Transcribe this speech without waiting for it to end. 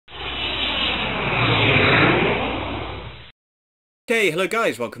Okay, hello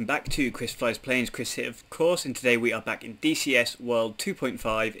guys, welcome back to Chris Flies Planes, Chris here of course, and today we are back in DCS World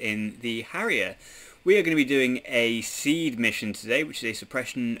 2.5 in the Harrier. We are going to be doing a SEAD mission today, which is a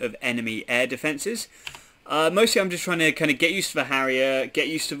suppression of enemy air defences. Mostly I'm just trying to kind of get used to the Harrier, get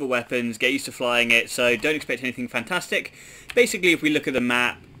used to the weapons, get used to flying it, so don't expect anything fantastic. Basically, if we look at the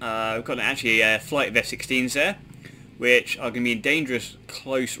map, we've got actually a flight of F-16s there, which are going to be in dangerous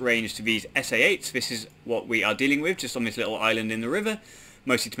close range to these SA-8s. This is what we are dealing with, just on this little island in the river,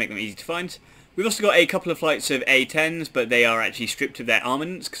 mostly to make them easy to find. We've also got a couple of flights of A-10s, but they are actually stripped of their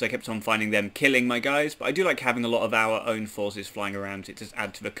armaments, because I kept on finding them killing my guys. But I do like having a lot of our own forces flying around, it does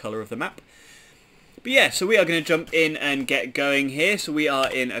add to the colour of the map. But yeah, so we are going to jump in and get going here. So we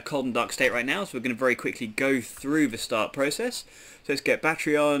are in a cold and dark state right now, so we're going to very quickly go through the start process. So let's get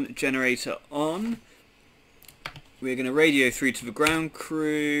battery on, generator on. We're going to radio through to the ground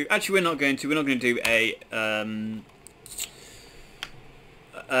crew. Actually, we're not going to do a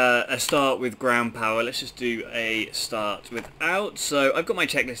start with ground power. Let's just do a start without. So I've got my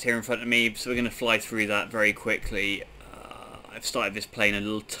checklist here in front of me, so we're going to fly through that very quickly. I've started this plane a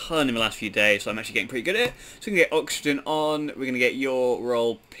little ton in the last few days, so I'm actually getting pretty good at it. So we can get oxygen on. We're going to get yaw,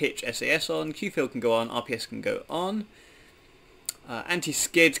 roll, pitch, SAS on. Q-field can go on. RPS can go on.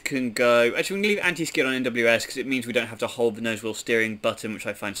 Anti-skid can go. Actually, we're going to leave anti-skid on NWS because it means we don't have to hold the nose wheel steering button, which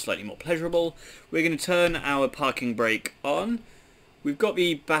I find slightly more pleasurable. We're going to turn our parking brake on. We've got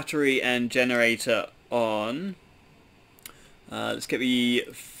the battery and generator on. Let's get the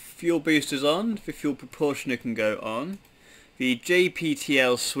fuel boosters on. The fuel proportioner can go on. The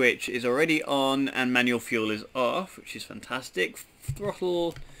JPTL switch is already on and manual fuel is off, which is fantastic.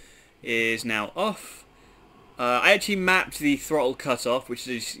 Throttle is now off. I actually mapped the throttle cutoff, which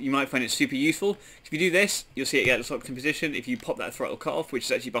is, you might find it super useful. If you do this, you'll see it gets locked in position. If you pop that throttle cutoff, which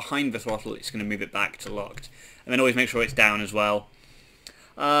is actually behind the throttle, it's going to move it back to locked. And then always make sure it's down as well.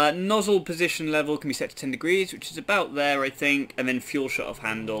 Nozzle position level can be set to 10 degrees, which is about there, I think. And then fuel shut off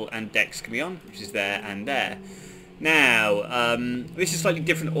handle and decks can be on, which is there and there. Now, this is slightly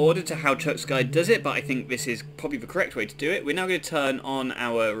different order to how Chuck's Guide does it, but I think this is probably the correct way to do it. We're now going to turn on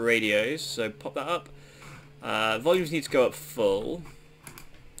our radios, so pop that up. Volumes need to go up full,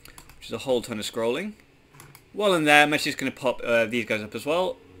 which is a whole ton of scrolling. While I'm there, I'm actually just going to pop these guys up as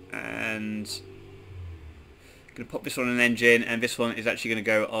well, and I'm going to pop this one on an engine, and this one is actually going to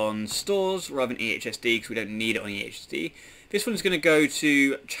go on stores rather than EHSD because we don't need it on EHSD. This one's going to go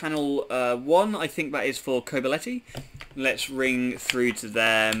to channel 1, I think that is for Kobaletti. Let's ring through to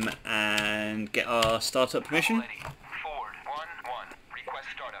them and get our startup permission.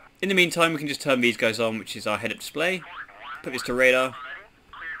 In the meantime, we can just turn these guys on, which is our head-up display. Put this to radar.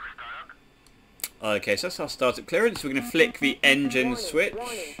 Okay, so that's our startup clearance. We're going to flick the engine switch.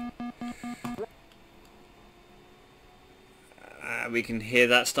 We can hear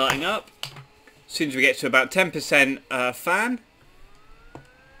that starting up. As soon as we get to about 10% fan.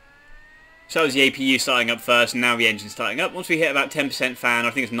 So that was the APU starting up first, and now the engine's starting up. Once we hit about 10% fan, I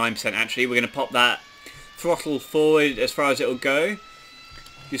think it's 9% actually, we're going to pop that throttle forward as far as it will go.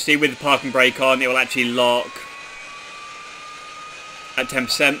 You see with the parking brake on, it will actually lock at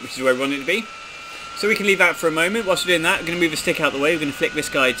 10%, which is where we want it to be. So we can leave that for a moment. Whilst we're doing that, we're going to move the stick out of the way. We're going to flick this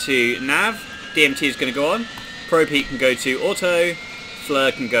guy to nav. DMT is going to go on. Probe heat can go to auto.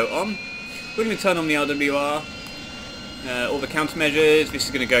 FLIR can go on. We're going to turn on the RWR. All the countermeasures. This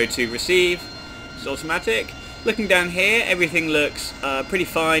is going to go to receive. It's automatic. Looking down here, everything looks pretty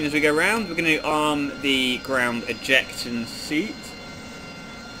fine as we go around. We're going to arm the ground ejection seat.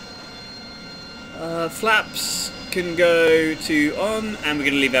 Flaps can go to on, and we're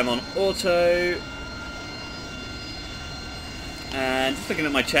going to leave them on auto. And just looking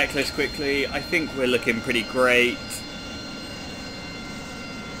at my checklist quickly, I think we're looking pretty great.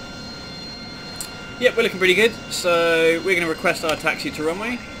 Yep, we're looking pretty good. So we're going to request our taxi to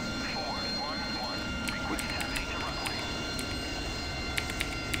runway.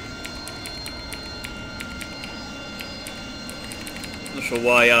 Not sure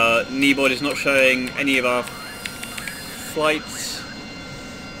why our kneeboard is not showing any of our flight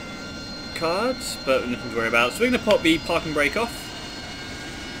cards, but nothing to worry about. So we're going to pop the parking brake off,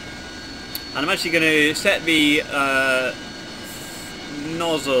 and I'm actually going to set the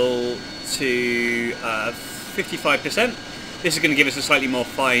nozzle to 55%. This is going to give us a slightly more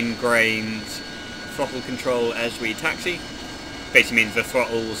fine-grained throttle control as we taxi. Basically means the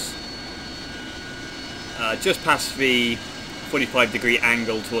throttle's just past the 45-degree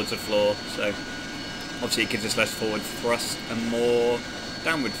angle towards the floor, so obviously it gives us less forward thrust and more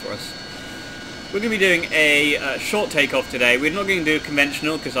downward thrust. We're going to be doing a short takeoff today. We're not going to do a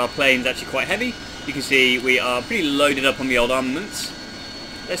conventional because our plane's actually quite heavy. You can see we are pretty loaded up on the old armaments.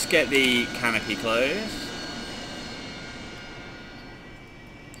 Let's get the canopy closed.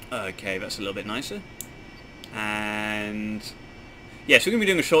 Okay, that's a little bit nicer. And yes, we're going to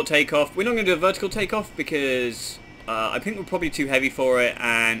be doing a short takeoff. We're not going to do a vertical takeoff because I think we're probably too heavy for it,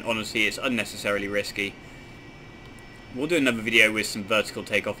 and honestly it's unnecessarily risky. We'll do another video with some vertical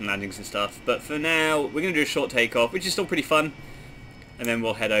takeoff and landings and stuff, but for now we're going to do a short takeoff, which is still pretty fun, and then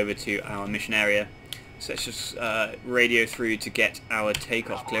we'll head over to our mission area. So let's just radio through to get our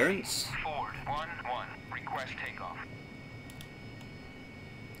takeoff clearance. Forward 1-1, request takeoff.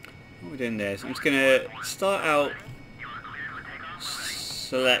 What are we doing there? So I'm just going to start out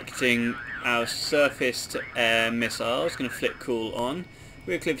selecting our surface to air missiles. Going to flip cool on.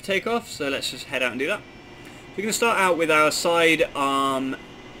 We're clear for takeoff, so let's just head out and do that. We're going to start out with our sidearm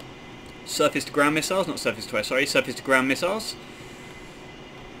surface to ground missiles, not surface to air, sorry, surface to ground missiles.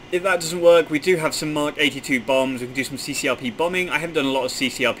 If that doesn't work, we do have some MK-82 bombs. We can do some CCRP bombing. I haven't done a lot of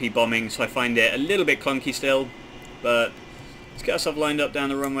CCRP bombing, so I find it a little bit clunky still, but let's get ourselves lined up down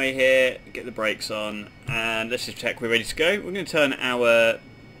the runway here, get the brakes on, and let's just check we're ready to go. We're going to turn our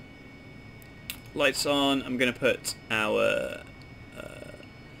lights on. I'm going to put our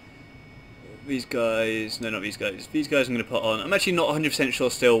these guys, no, not these guys. These guys I'm going to put on. I'm actually not 100% sure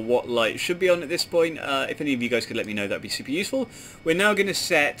still what light should be on at this point. If any of you guys could let me know, that would be super useful. We're now going to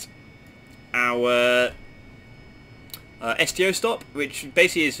set our STO stop, which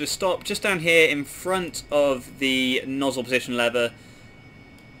basically is the stop just down here in front of the nozzle position lever.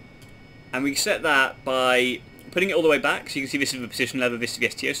 And we set that by putting it all the way back. So you can see this is the position lever, this is the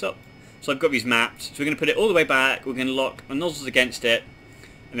STO stop. So I've got these mapped. So we're going to put it all the way back. We're going to lock our nozzles against it.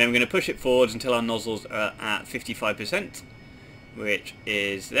 And then we're going to push it forwards until our nozzles are at 55%, which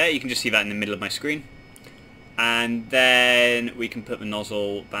is there. You can just see that in the middle of my screen. And then we can put the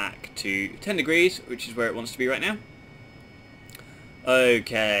nozzle back to 10 degrees, which is where it wants to be right now.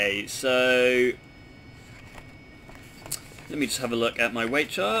 Okay, so let me just have a look at my weight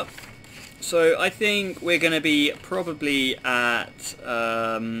chart. So I think we're going to be probably at,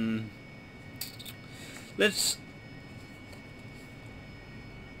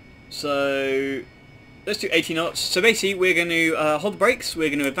 So let's do 80 knots. So basically we're going to hold the brakes, we're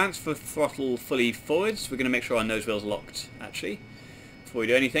going to advance the throttle fully forwards. We're going to make sure our nose wheel's locked actually before we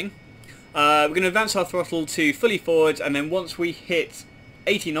do anything. We're going to advance our throttle to fully forwards, and then once we hit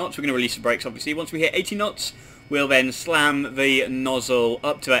 80 knots, we're going to release the brakes obviously. Once we hit 80 knots, we'll then slam the nozzle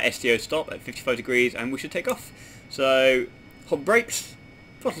up to our STO stop at 55 degrees and we should take off. So hold brakes,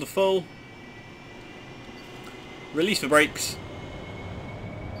 throttle to full, release the brakes,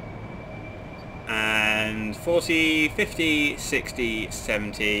 and 40, 50, 60,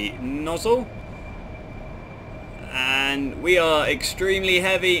 70 nozzle, and we are extremely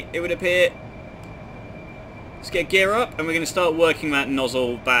heavy, it would appear. Let's get gear up, and we're going to start working that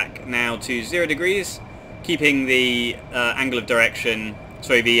nozzle back now to 0 degrees, keeping the angle of direction,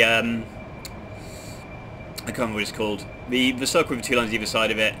 sorry, the I can't remember what it's called, the circle with the two lines either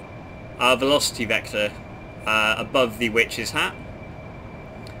side of it, our velocity vector above the witch's hat.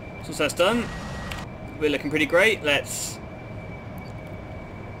 So once that's done, we're looking pretty great. Let's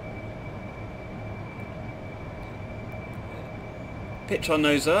pitch our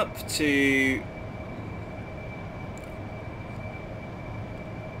nose up to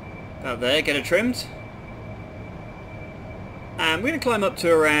about there, get it trimmed. And we're going to climb up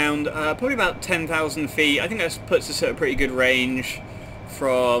to around probably about 10,000 feet. I think that puts us at a pretty good range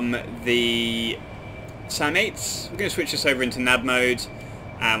from the SAM-8s. We're going to switch this over into nav mode,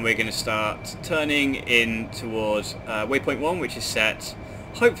 and we're going to start turning in towards waypoint 1, which is set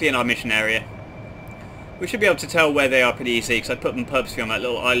hopefully in our mission area. We should be able to tell where they are pretty easily because I put them purposely on that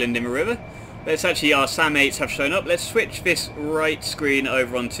little island in the river. But it's actually our SAM-8s have shown up. Let's switch this right screen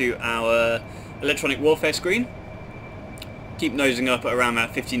over onto our electronic warfare screen. Keep nosing up at around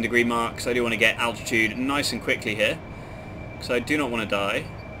that 15 degree mark, so I do want to get altitude nice and quickly here, because I do not want to die.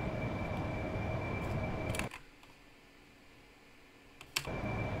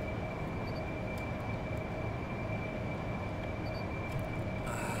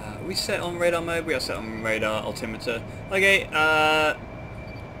 Are we set on radar mode? We are set on radar altimeter. Okay,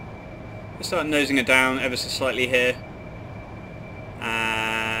 let's start nosing it down ever so slightly here.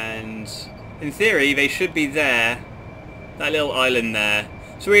 And in theory, they should be there. That little island there.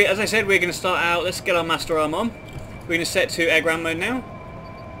 So as I said, we're going to start out. Let's get our master arm on. We're going to set to air ground mode now.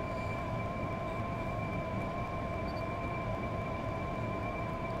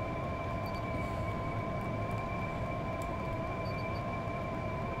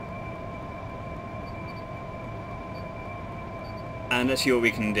 And let's see what we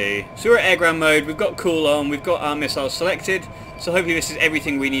can do. So we're at air ground mode, we've got cool on, we've got our missiles selected, so hopefully this is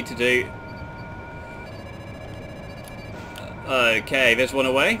everything we need to do. Okay, there's one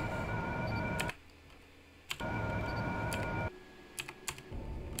away.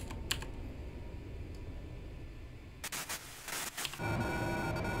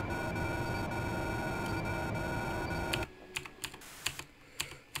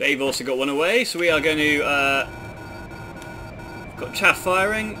 They've also got one away, so we are going to, got chaff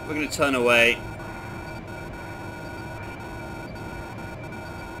firing, we're going to turn away.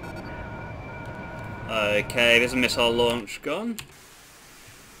 Okay, there's a missile launch gone.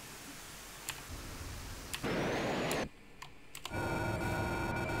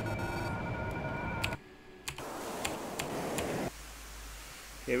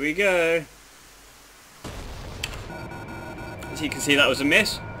 Here we go. As you can see, that was a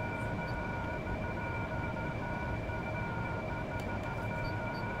miss.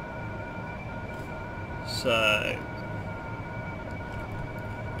 So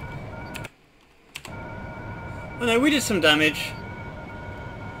oh no, we did some damage.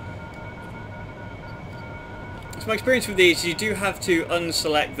 So my experience with these, you do have to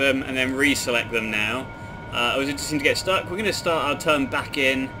unselect them and then reselect them now. I was just seem to get stuck. We're going to start our turn back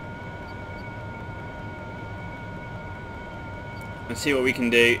in and see what we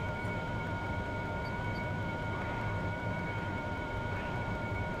can do.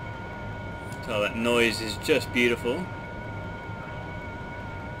 Oh, that noise is just beautiful.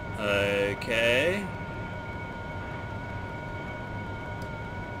 Okay.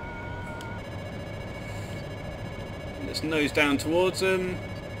 Let's nose down towards them.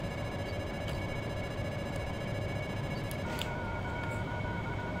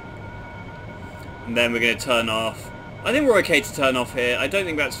 And then we're going to turn off. I think we're okay to turn off here. I don't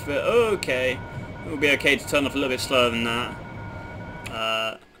think that's for... Oh, okay. We'll be okay to turn off a little bit slower than that.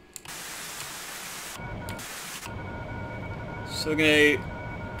 So we're going to...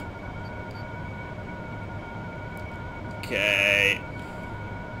 Okay.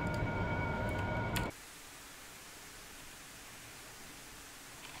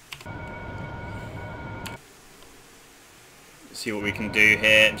 Let's see what we can do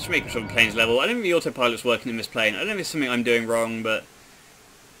here. Just making sure the plane's level. I don't think the autopilot's working in this plane. I don't know if it's something I'm doing wrong, but...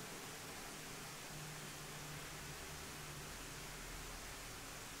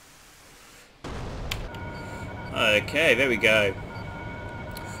 Okay, there we go.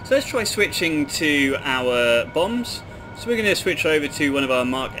 So let's try switching to our bombs. So we're going to switch over to one of our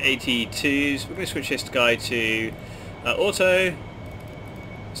MK-82s. We're going to switch this guy to auto.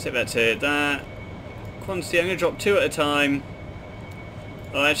 Set that to that. Quantity, I'm going to drop 2 at a time.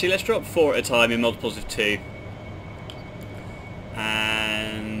 Oh, actually, let's drop 4 at a time in multiples of 2.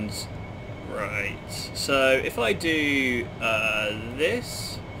 And... right. So if I do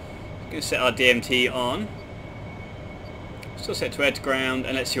this, I'm going to set our DMT on. Still set to air to ground,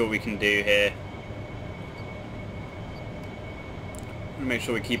 and let's see what we can do here. Make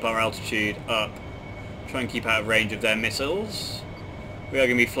sure we keep our altitude up. Try and keep out of range of their missiles. We are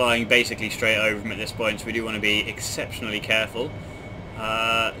going to be flying basically straight over them at this point, so we do want to be exceptionally careful.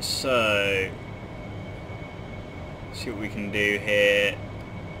 So, see what we can do here.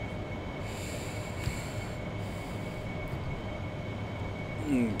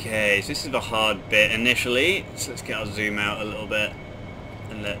 Okay, so this is the hard bit initially, so let's get our zoom out a little bit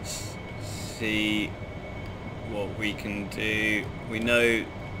and let's see what we can do. We know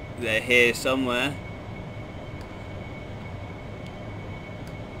they're here somewhere.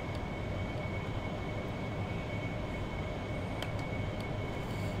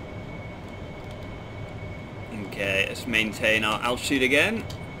 Okay, let's maintain our altitude again.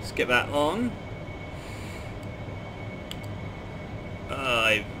 Let's get that on.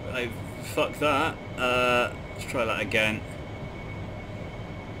 I fucked that. Let's try that again.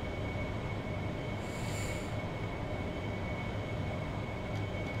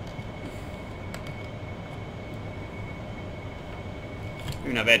 We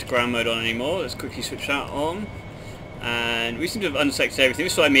don't have air to ground mode on anymore. Let's quickly switch that on. And we seem to have unselected everything.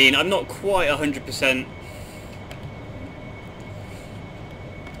 This is what I mean. I'm not quite 100%.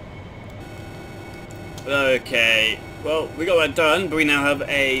 Okay. Well, we got that done, but we now have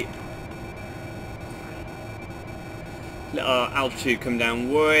a... Let our altitude come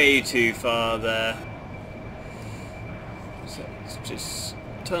down way too far there. So let's just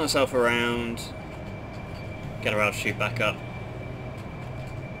turn ourselves around, get our altitude back up.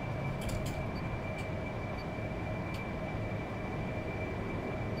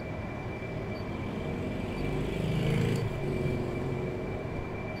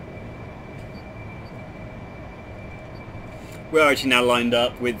 We're actually now lined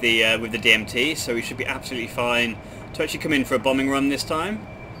up with the DMT, so we should be absolutely fine to actually come in for a bombing run this time.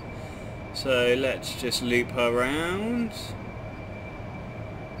 So let's just loop her around.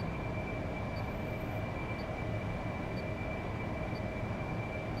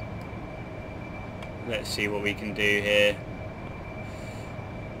 Let's see what we can do here.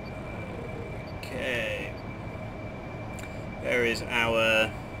 Okay. There is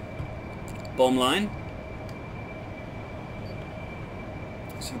our bomb line.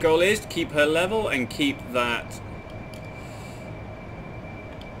 So the goal is to keep her level and keep that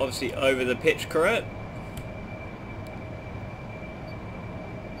obviously over the pitch turret.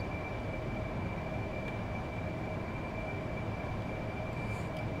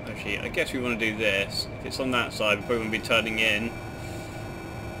 Actually, I guess we want to do this. If it's on that side, we probably want to be turning in.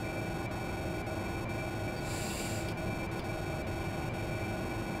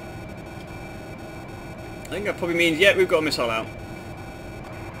 I think that probably means, yeah, we've got a missile out.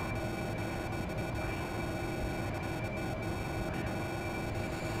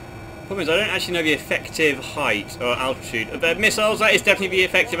 Problem is, I don't actually know the effective height or altitude of their missiles. That is definitely the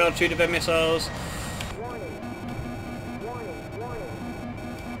effective altitude of their missiles.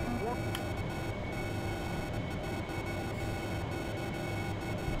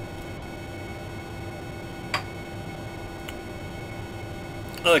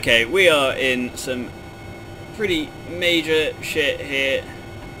 Okay, we are in some pretty major shit here.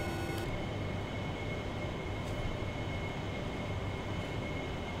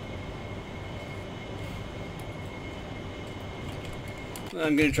 What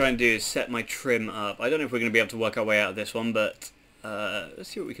I'm going to try and do is set my trim up. I don't know if we're going to be able to work our way out of this one, but let's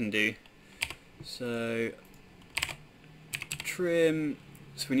see what we can do. So, trim.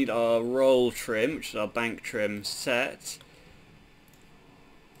 So we need our roll trim, which is our bank trim, set.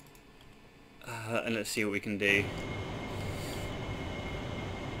 And let's see what we can do.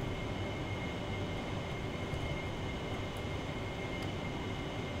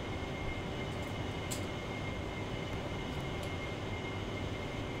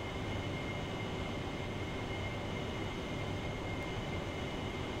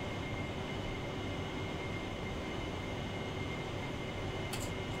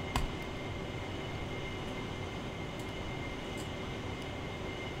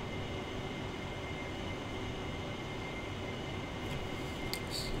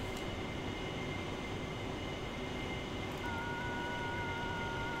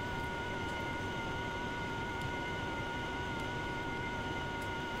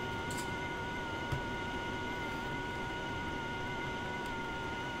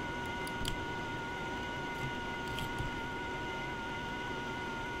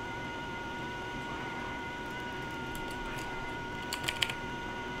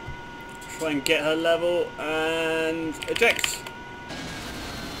 Try and get her level and eject.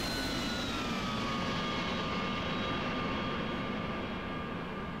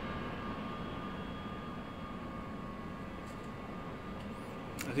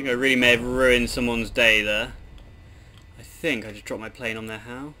 I think I really may have ruined someone's day there. I think I just dropped my plane on their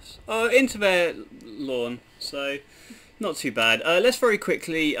house. Oh, into their lawn, so not too bad. Let's very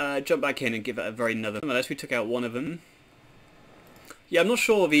quickly jump back in and give it a very another. Unless we took out one of them. Yeah, I'm not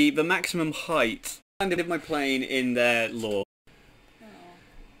sure the maximum height. I landed my plane in their lawn.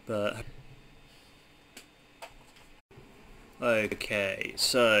 But okay,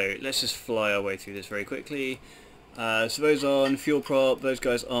 so let's just fly our way through this very quickly. So those on, fuel prop, those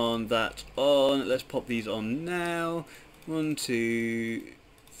guys on, that on. Let's pop these on now. 1, 2,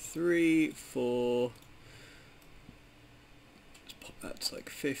 3, 4. Let's pop that to like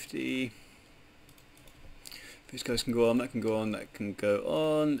 50. These guys can go on, that can go on, that can go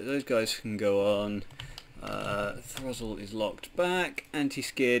on. Those guys can go on. Throttle is locked back.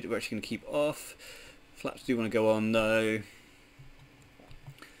 Anti-skid, we're actually going to keep off. Flaps do want to go on though.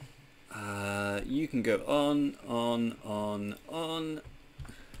 You can go on, on, on, on,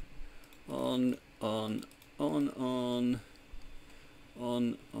 on, on, on,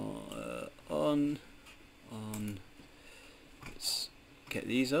 on, on. Let's get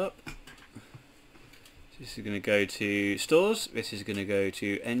these up. This is going to go to stores. This is going to go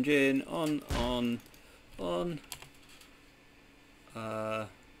to engine. On, on, on. Not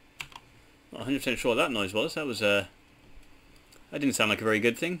 100% sure what that noise was. That was that didn't sound like a very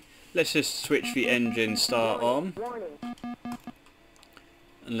good thing. Let's just switch the engine start on.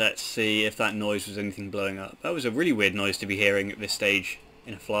 And let's see if that noise was anything blowing up. That was a really weird noise to be hearing at this stage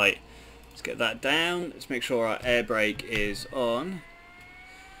in a flight. Let's get that down. Let's make sure our air brake is on.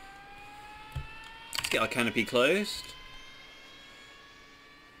 Let's get our canopy closed.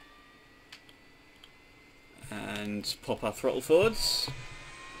 And pop our throttle forwards.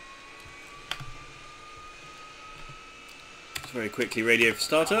 Just very quickly radio for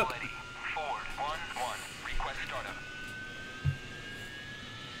startup. Forward 1-1. Request startup.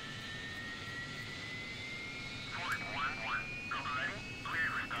 Forward 1-1. Copy ready. Clear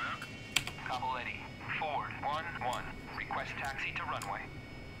for startup. Copy ready. Forward 1-1. Request taxi to runway.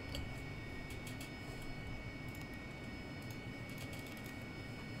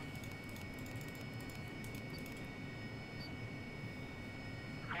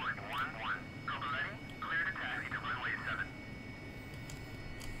 Forward 1-1. Copy ready. Clear to taxi to runway 7.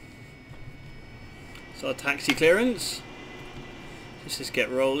 So our taxi clearance. Let's just get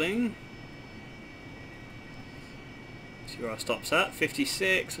rolling. See where our stop's at.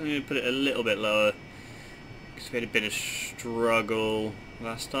 56. I'm going to put it a little bit lower because we had a bit of struggle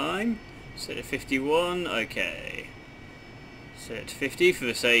last time. Set it at 51. Okay. Set it to 50 for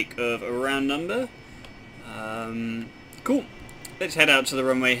the sake of a round number. Cool. Let's head out to the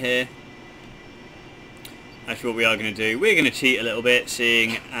runway here. Actually, what we are going to do, we're going to cheat a little bit,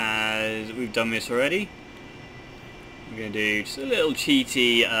 seeing as we've done this already. We're going to do just a little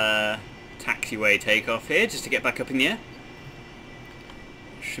cheaty taxiway takeoff here, just to get back up in the air.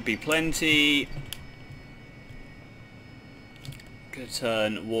 Should be plenty. Going to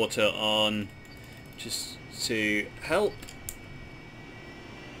turn water on just to help.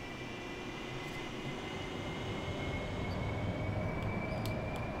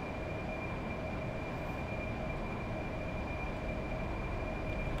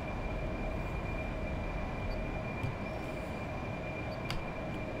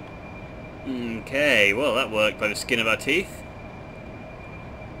 Okay, well that worked by the skin of our teeth.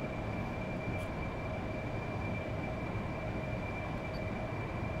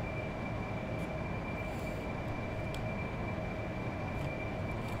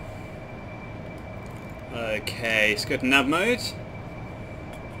 Okay, let's go to nav mode.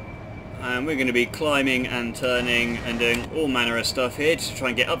 And we're going to be climbing and turning and doing all manner of stuff here just to try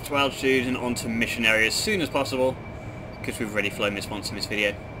and get up to altitude and onto mission area as soon as possible, because we've already flown this once in this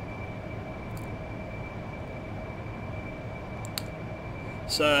video.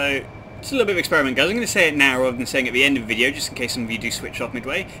 So, it's a little bit of experiment, guys. I'm going to say it now rather than saying it at the end of the video, just in case some of you do switch off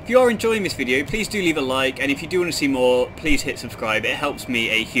midway. If you are enjoying this video, please do leave a like, and if you do want to see more, please hit subscribe. It helps me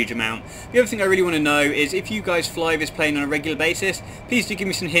a huge amount. The other thing I really want to know is if you guys fly this plane on a regular basis, please do give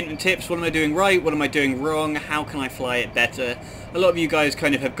me some hint and tips. What am I doing right? What am I doing wrong? How can I fly it better? A lot of you guys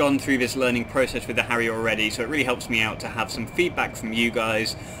kind of have gone through this learning process with the Harrier already, so it really helps me out to have some feedback from you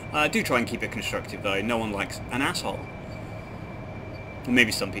guys. Do try and keep it constructive though. No one likes an asshole. Or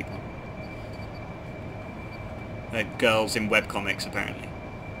maybe some people. Girls in webcomics, apparently.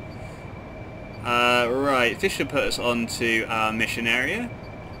 Right, this should put us onto our mission area.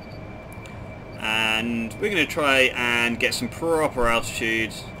 And we're going to try and get some proper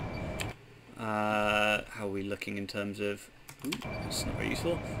altitude. How are we looking in terms of... Ooh, that's not very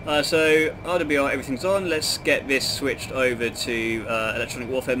useful. So, RWR, everything's on. Let's get this switched over to electronic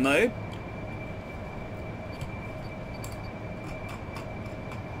warfare mode.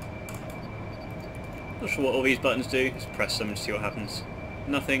 Not sure what all these buttons do. Just press them and see what happens.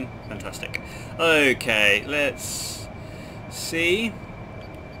 Nothing. Fantastic. Okay, let's see.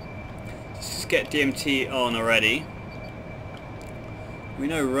 Let's just get DMT on already. We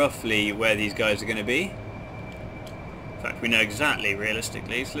know roughly where these guys are going to be. In fact, we know exactly,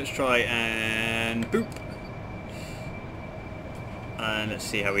 realistically. So let's try and boop. And let's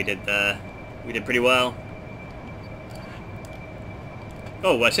see how we did there. We did pretty well.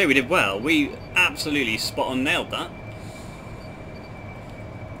 Oh, I say we did well. We absolutely spot on nailed that.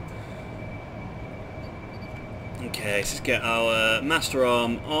 Okay, let's just get our master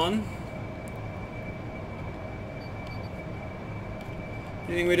arm on.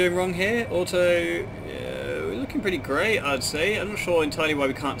 Anything we're doing wrong here? Auto, we're looking pretty great, I'd say. I'm not sure entirely why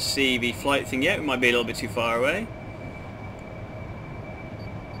we can't see the flight thing yet. We might be a little bit too far away.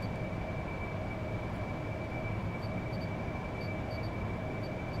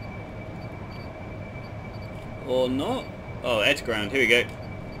 Or not. Oh, edge ground. Here we go.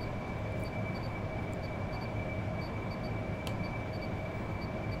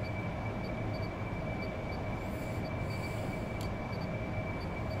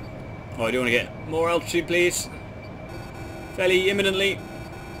 Oh, I do want to get more altitude, please. Fairly imminently.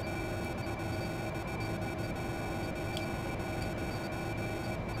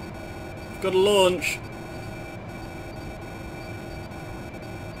 I've got to launch.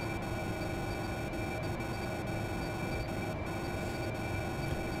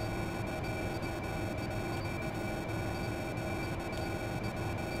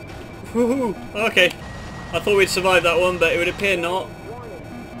 Woohoo! Okay. I thought we'd survive that one, but it would appear not.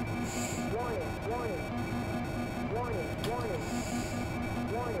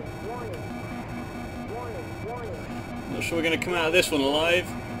 Not sure we're going to come out of this one alive.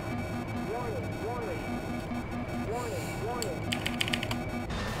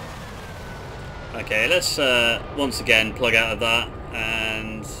 Okay, let's once again plug out of that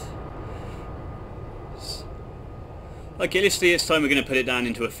and... Okay, let's see, this time we're going to put it down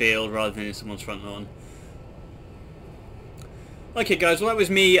into a field rather than in someone's front lawn. Okay guys, well that was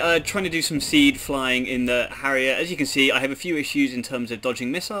me trying to do some SEAD flying in the Harrier. As you can see, I have a few issues in terms of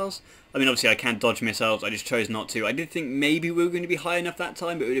dodging missiles. I mean, obviously I can dodge missiles, I just chose not to. I did think maybe we were going to be high enough that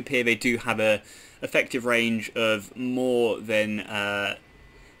time, but it would appear they do have a effective range of more than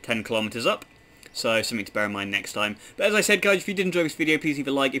 10 kilometers up. So something to bear in mind next time. But as I said guys, if you did enjoy this video, please leave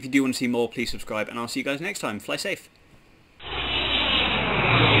a like. If you do want to see more, please subscribe, and I'll see you guys next time. Fly safe.